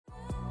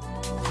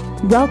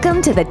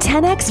Welcome to the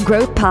 10X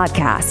Growth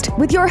Podcast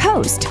with your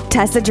host,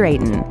 Tessa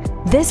Drayton.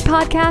 This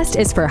podcast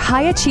is for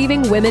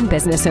high-achieving women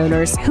business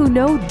owners who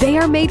know they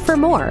are made for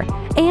more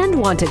and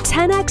want to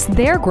 10X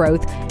their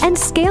growth and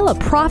scale a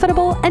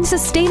profitable and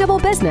sustainable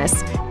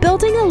business,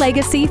 building a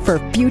legacy for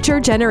future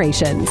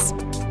generations.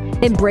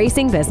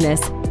 Embracing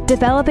business,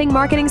 developing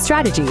marketing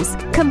strategies,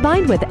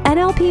 combined with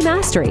NLP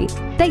mastery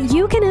that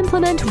you can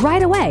implement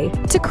right away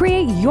to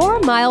create your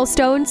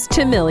milestones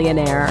to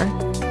millionaire.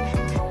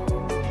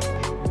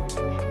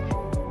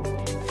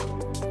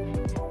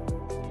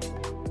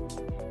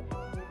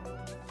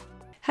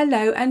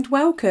 Hello and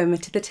welcome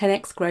to the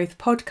 10X Growth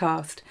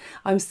Podcast.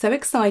 I'm so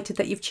excited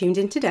that you've tuned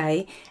in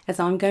today as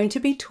I'm going to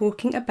be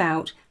talking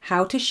about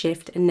how to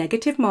shift a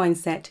negative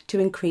mindset to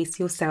increase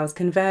your sales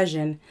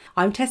conversion.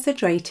 I'm Tessa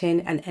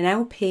Drayton, an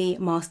NLP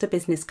Master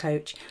Business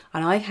Coach,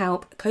 and I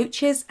help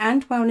coaches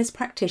and wellness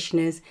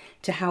practitioners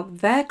to help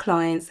their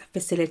clients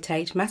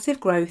facilitate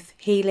massive growth,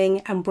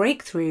 healing and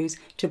breakthroughs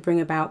to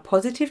bring about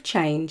positive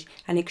change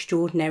and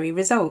extraordinary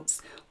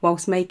results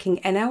whilst making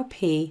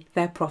NLP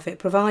their profit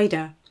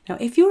provider. Now,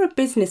 if you're a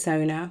business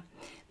owner,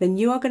 then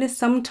you are going to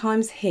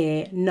sometimes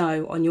hear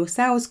no on your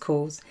sales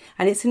calls,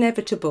 and it's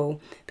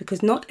inevitable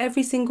because not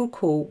every single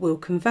call will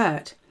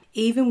convert,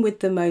 even with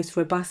the most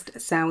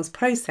robust sales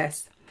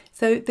process.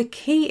 So the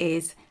key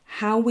is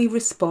how we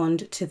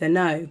respond to the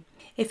no.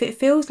 If it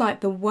feels like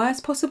the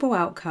worst possible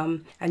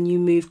outcome and you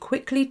move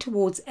quickly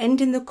towards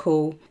ending the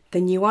call,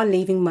 then you are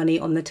leaving money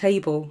on the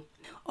table.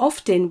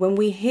 Often when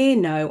we hear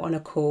no on a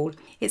call,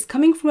 it's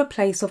coming from a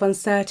place of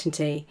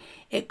uncertainty.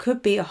 It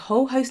could be a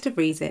whole host of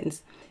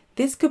reasons.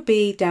 This could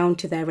be down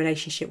to their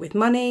relationship with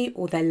money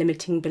or their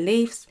limiting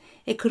beliefs.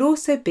 It could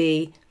also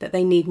be that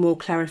they need more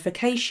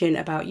clarification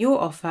about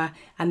your offer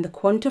and the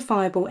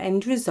quantifiable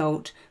end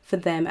result for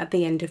them at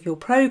the end of your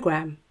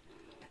program.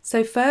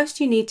 So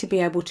first you need to be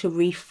able to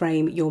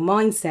reframe your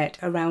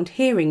mindset around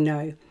hearing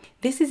no.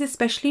 This is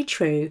especially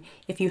true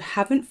if you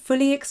haven't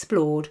fully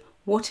explored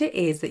what it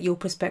is that your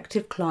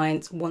prospective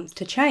clients wants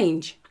to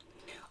change.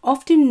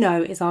 Often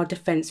no is our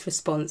defense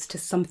response to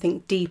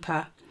something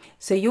deeper.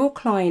 So your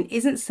client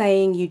isn't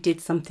saying you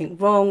did something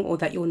wrong or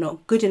that you're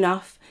not good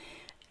enough.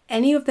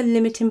 Any of the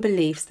limiting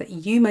beliefs that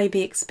you may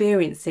be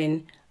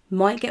experiencing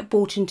might get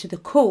brought into the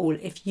call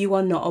if you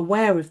are not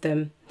aware of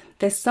them.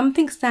 There's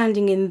something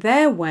standing in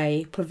their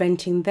way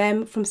preventing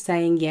them from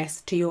saying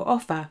yes to your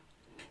offer.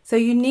 So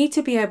you need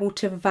to be able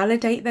to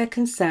validate their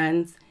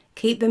concerns,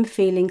 keep them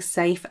feeling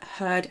safe,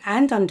 heard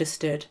and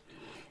understood.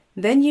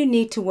 Then you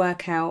need to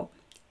work out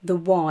the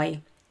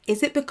why.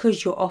 Is it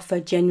because your offer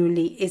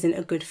genuinely isn't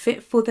a good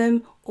fit for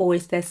them, or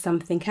is there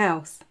something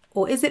else?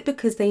 Or is it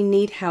because they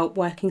need help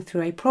working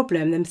through a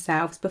problem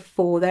themselves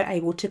before they're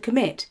able to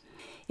commit?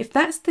 If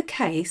that's the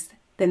case,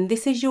 then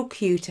this is your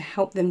cue to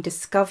help them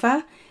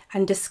discover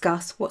and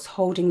discuss what's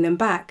holding them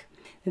back.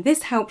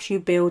 This helps you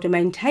build and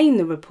maintain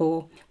the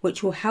rapport,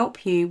 which will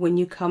help you when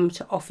you come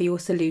to offer your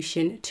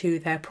solution to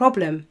their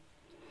problem.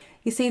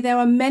 You see, there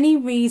are many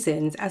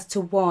reasons as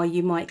to why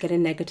you might get a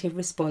negative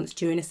response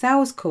during a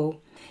sales call,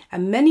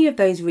 and many of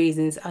those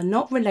reasons are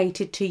not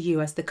related to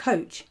you as the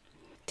coach.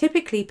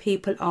 Typically,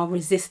 people are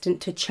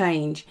resistant to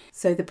change,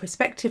 so the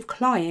prospective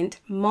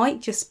client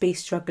might just be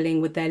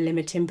struggling with their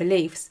limiting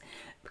beliefs.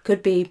 It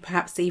could be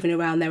perhaps even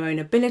around their own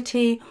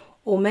ability,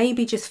 or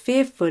maybe just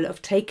fearful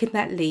of taking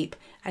that leap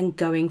and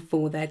going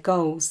for their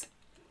goals.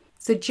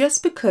 So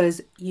just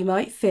because you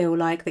might feel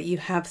like that you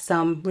have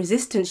some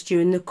resistance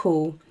during the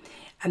call,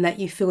 and that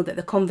you feel that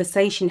the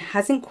conversation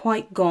hasn't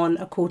quite gone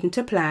according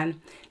to plan,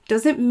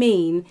 doesn't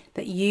mean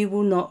that you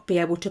will not be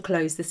able to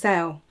close the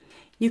sale.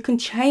 You can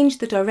change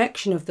the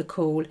direction of the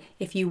call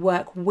if you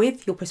work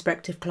with your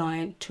prospective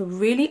client to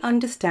really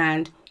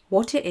understand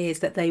what it is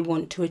that they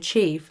want to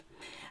achieve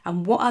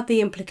and what are the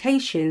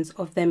implications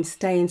of them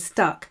staying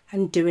stuck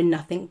and doing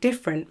nothing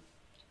different.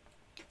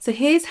 So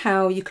here's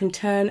how you can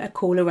turn a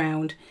call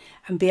around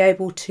and be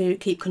able to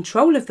keep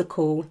control of the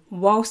call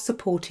whilst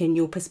supporting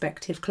your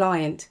prospective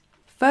client.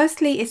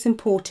 Firstly, it's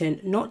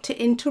important not to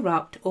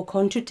interrupt or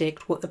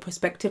contradict what the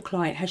prospective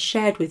client has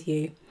shared with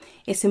you.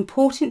 It's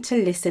important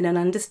to listen and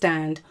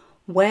understand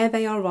where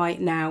they are right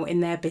now in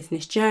their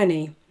business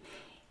journey.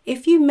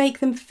 If you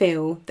make them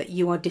feel that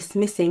you are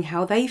dismissing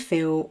how they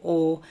feel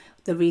or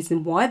the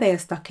reason why they are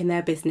stuck in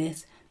their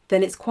business,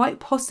 then it's quite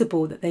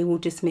possible that they will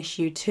dismiss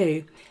you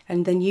too,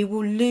 and then you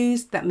will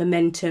lose that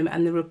momentum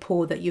and the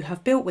rapport that you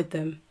have built with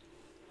them.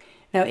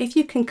 Now, if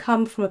you can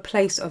come from a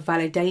place of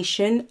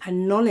validation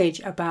and knowledge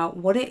about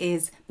what it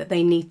is that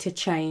they need to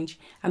change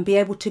and be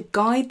able to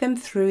guide them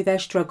through their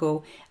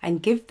struggle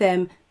and give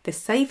them the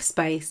safe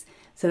space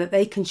so that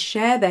they can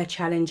share their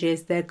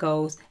challenges, their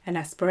goals and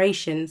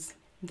aspirations,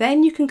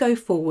 then you can go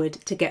forward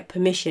to get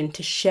permission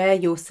to share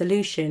your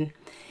solution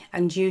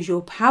and use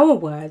your power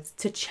words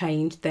to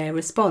change their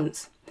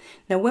response.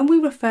 Now, when we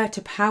refer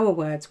to power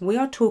words, we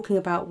are talking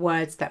about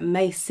words that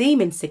may seem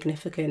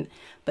insignificant,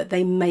 but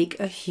they make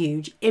a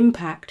huge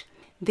impact.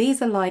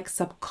 These are like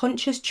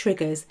subconscious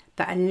triggers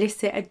that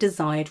elicit a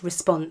desired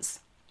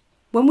response.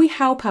 When we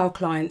help our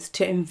clients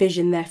to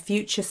envision their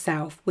future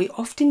self, we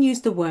often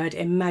use the word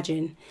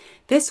imagine.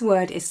 This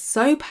word is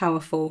so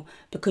powerful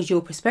because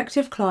your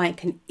prospective client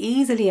can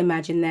easily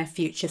imagine their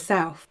future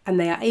self, and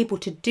they are able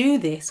to do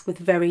this with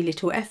very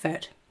little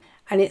effort.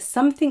 And it's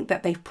something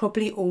that they've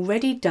probably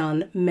already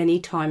done many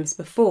times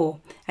before,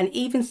 and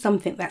even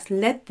something that's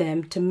led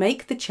them to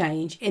make the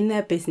change in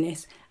their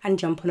business and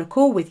jump on a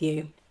call with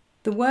you.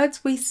 The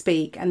words we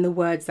speak and the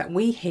words that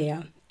we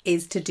hear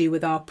is to do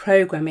with our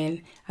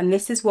programming, and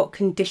this is what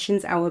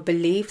conditions our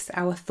beliefs,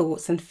 our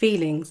thoughts and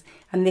feelings.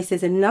 And this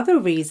is another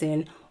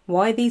reason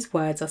why these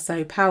words are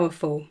so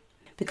powerful,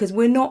 because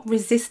we're not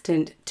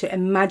resistant to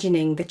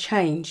imagining the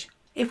change.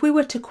 If we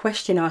were to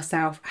question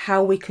ourselves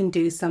how we can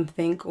do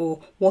something,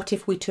 or what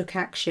if we took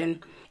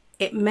action,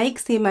 it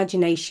makes the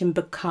imagination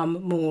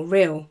become more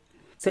real.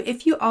 So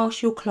if you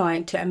ask your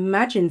client to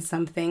imagine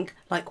something,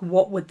 like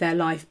what would their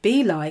life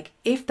be like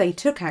if they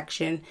took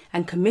action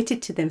and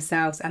committed to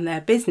themselves and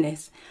their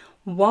business,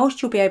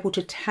 whilst you'll be able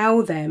to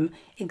tell them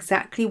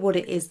exactly what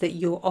it is that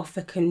your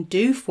offer can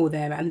do for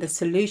them and the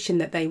solution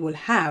that they will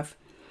have,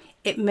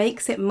 it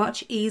makes it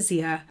much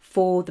easier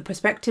for the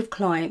prospective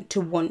client to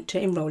want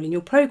to enroll in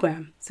your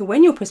program. So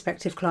when your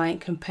prospective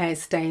client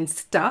compares staying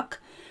stuck,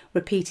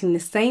 repeating the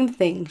same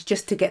things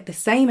just to get the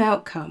same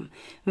outcome,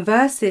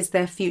 versus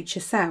their future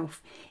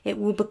self, it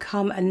will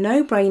become a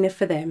no-brainer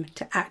for them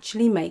to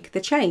actually make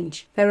the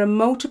change. There are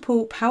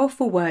multiple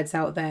powerful words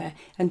out there,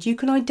 and you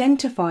can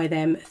identify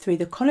them through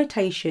the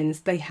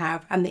connotations they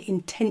have and the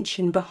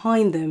intention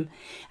behind them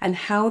and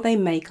how they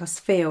make us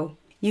feel.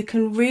 You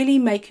can really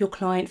make your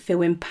client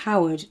feel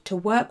empowered to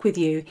work with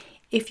you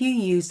if you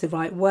use the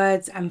right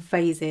words and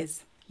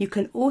phrases. You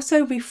can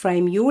also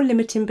reframe your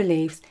limiting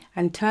beliefs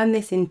and turn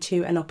this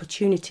into an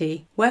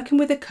opportunity. Working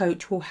with a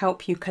coach will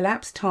help you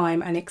collapse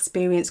time and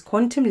experience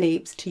quantum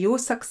leaps to your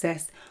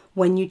success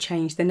when you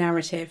change the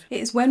narrative. It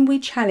is when we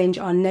challenge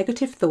our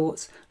negative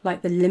thoughts,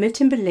 like the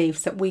limiting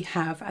beliefs that we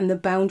have and the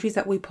boundaries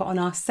that we put on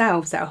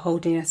ourselves, that are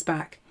holding us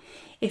back.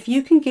 If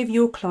you can give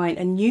your client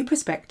a new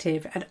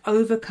perspective and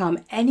overcome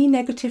any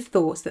negative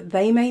thoughts that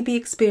they may be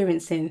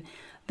experiencing,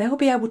 they'll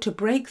be able to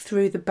break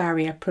through the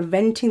barrier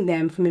preventing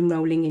them from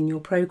enrolling in your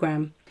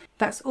program.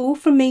 That's all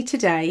from me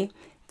today.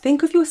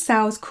 Think of your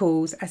sales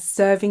calls as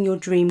serving your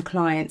dream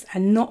clients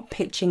and not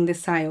pitching the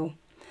sale.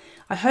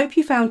 I hope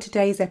you found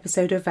today's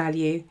episode of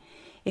value.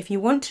 If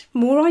you want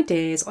more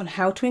ideas on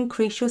how to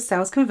increase your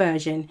sales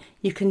conversion,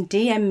 you can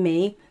DM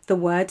me the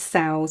word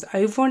sales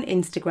over on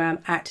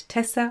Instagram at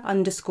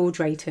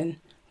Tessa_Drayton.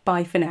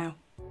 Bye for now.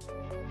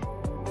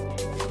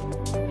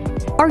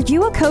 Are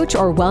you a coach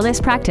or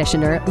wellness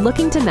practitioner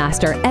looking to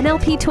master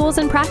NLP tools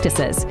and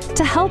practices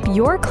to help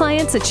your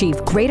clients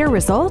achieve greater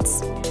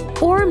results?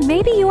 Or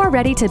maybe you are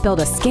ready to build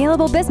a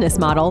scalable business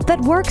model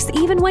that works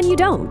even when you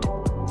don't.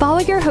 Follow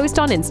your host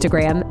on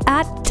Instagram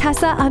at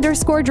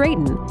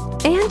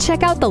Tessa_Drayton and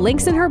check out the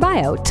links in her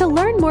bio to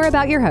learn more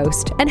about your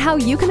host and how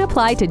you can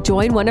apply to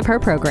join one of her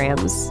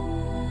programs.